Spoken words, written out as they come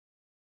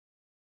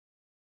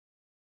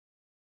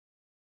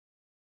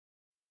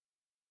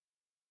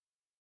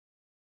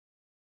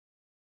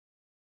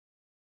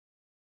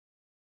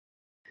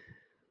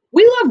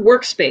We love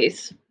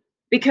Workspace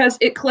because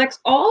it collects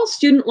all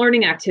student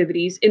learning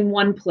activities in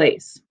one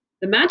place.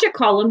 The magic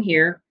column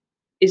here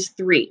is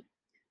 3.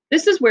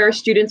 This is where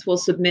students will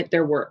submit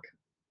their work.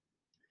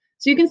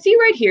 So you can see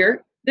right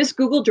here, this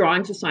Google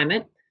Drawings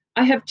assignment,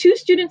 I have 2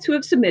 students who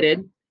have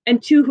submitted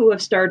and 2 who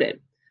have started.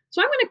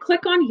 So I'm going to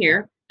click on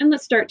here and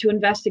let's start to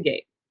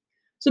investigate.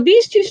 So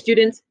these 2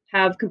 students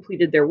have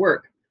completed their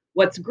work.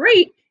 What's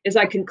great is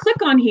I can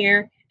click on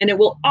here and it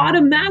will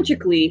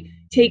automatically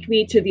take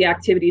me to the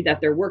activity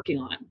that they're working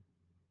on.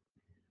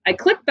 I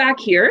click back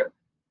here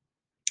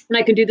and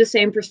I can do the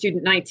same for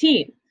student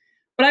 19.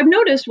 But I've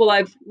noticed while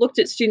I've looked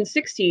at student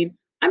 16,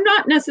 I'm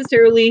not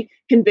necessarily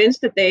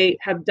convinced that they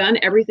have done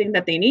everything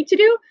that they need to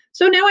do.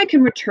 So now I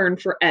can return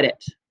for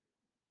edit.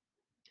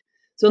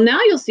 So now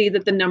you'll see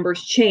that the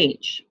numbers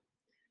change.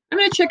 I'm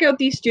going to check out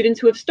these students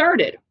who have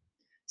started.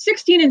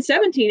 16 and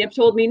 17 have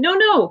told me,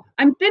 no,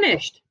 I'm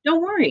finished.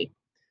 Don't worry.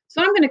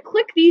 So I'm going to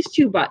click these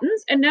 2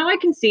 buttons, and now I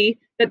can see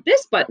that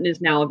this button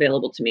is now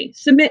available to me.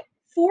 Submit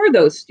for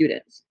those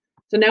students.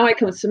 So now I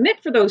can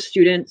submit for those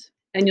students,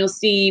 and you'll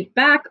see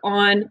back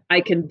on,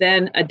 I can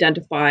then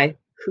identify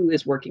who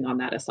is working on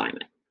that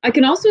assignment. I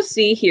can also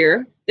see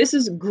here, this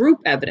is group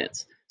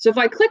evidence. So if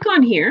I click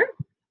on here,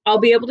 I'll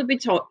be able to be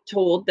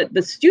told that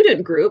the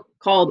student group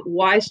called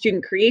Y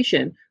Student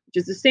Creation, which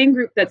is the same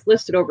group that's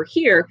listed over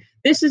here,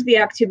 this is the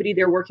activity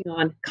they're working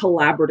on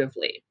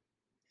collaboratively.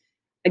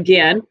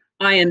 Again,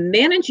 I am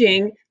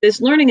managing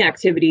this learning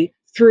activity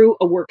through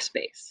a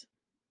workspace.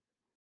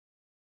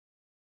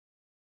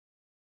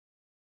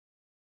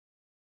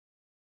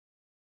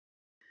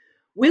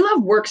 We love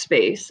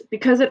Workspace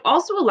because it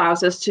also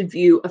allows us to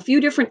view a few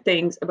different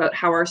things about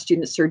how our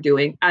students are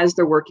doing as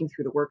they're working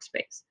through the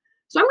workspace.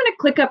 So I'm going to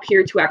click up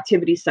here to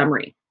Activity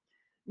Summary.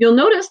 You'll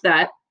notice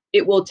that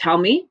it will tell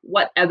me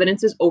what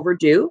evidence is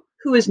overdue,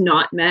 who has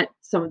not met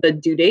some of the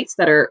due dates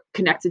that are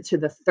connected to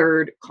the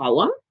 3rd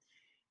column.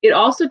 It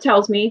also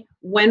tells me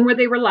when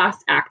they were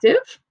last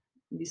active.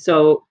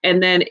 So,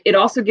 and then it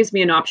also gives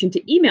me an option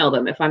to email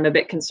them if I'm a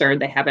bit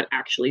concerned they haven't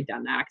actually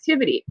done that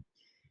activity.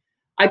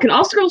 I can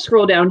also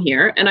scroll down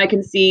here and I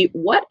can see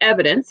what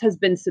evidence has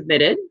been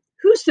submitted,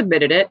 who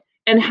submitted it,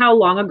 and how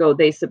long ago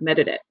they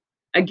submitted it.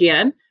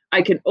 Again,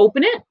 I can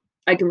open it,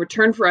 I can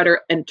return for edit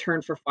and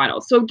turn for final.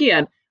 So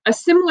again, a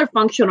similar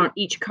function on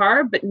each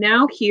card, but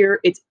now here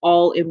it's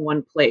all in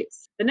one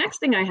place. The next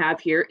thing I have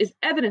here is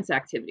evidence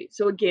activity.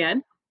 So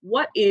again,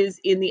 what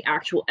is in the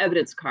actual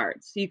evidence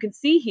card? So you can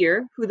see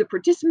here who the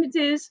participant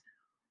is.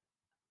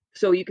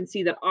 So you can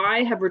see that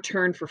I have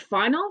returned for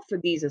final for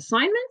these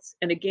assignments.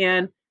 And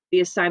again, the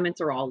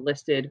assignments are all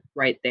listed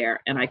right there.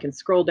 And I can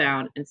scroll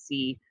down and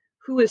see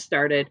who has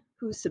started,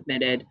 who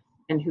submitted,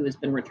 and who has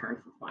been returned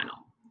for final.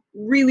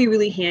 Really,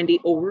 really handy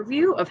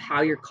overview of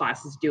how your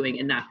class is doing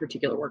in that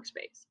particular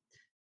workspace.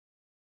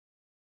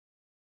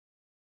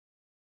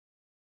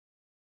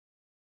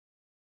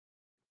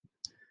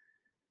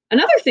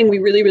 Another thing we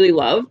really, really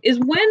love is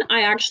when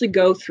I actually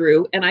go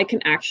through and I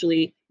can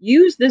actually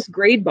use this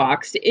grade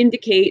box to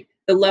indicate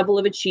the level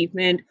of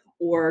achievement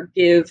or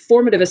give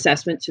formative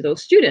assessment to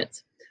those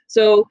students.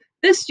 So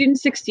this student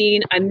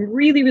 16, I'm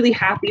really, really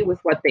happy with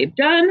what they've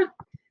done.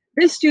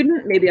 This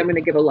student, maybe I'm going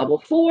to give a level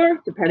 4,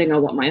 depending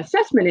on what my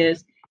assessment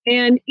is.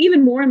 And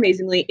even more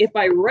amazingly, if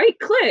I right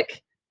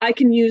click, I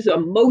can use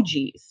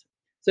emojis.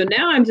 So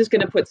now I'm just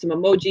going to put some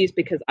emojis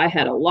because I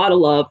had a lot of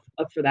love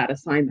for that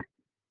assignment.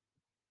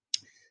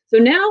 So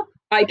now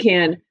I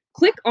can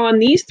click on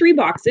these 3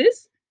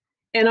 boxes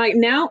and I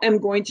now am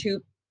going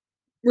to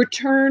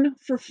return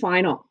for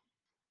final.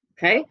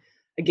 Okay.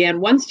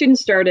 Again, 1 student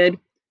started,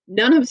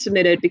 none have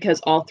submitted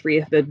because all 3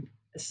 have been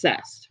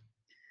assessed.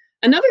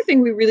 Another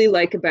thing we really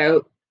like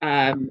about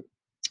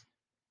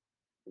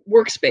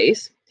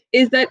Workspace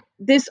is that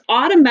this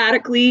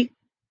automatically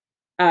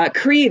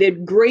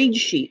created grade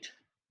sheet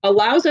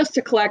allows us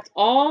to collect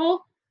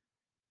all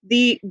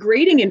the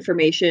grading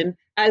information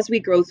as we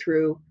go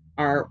through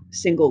our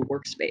single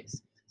workspace.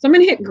 So I'm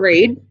going to hit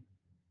grade,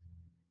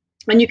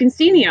 and you can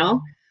see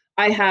now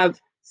I have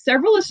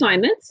several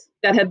assignments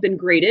that have been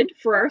graded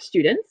for our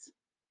students.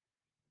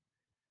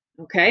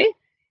 Okay.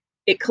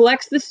 It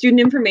collects the student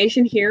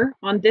information here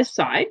on this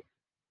side.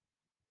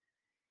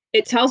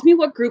 It tells me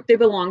what group they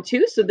belong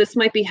to. So this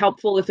might be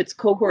helpful if it's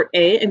cohort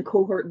A and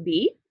cohort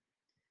B.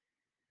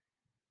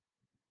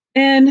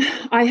 And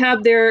I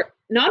have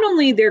not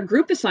only their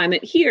group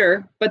assignment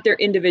here, but their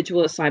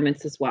individual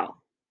assignments as well.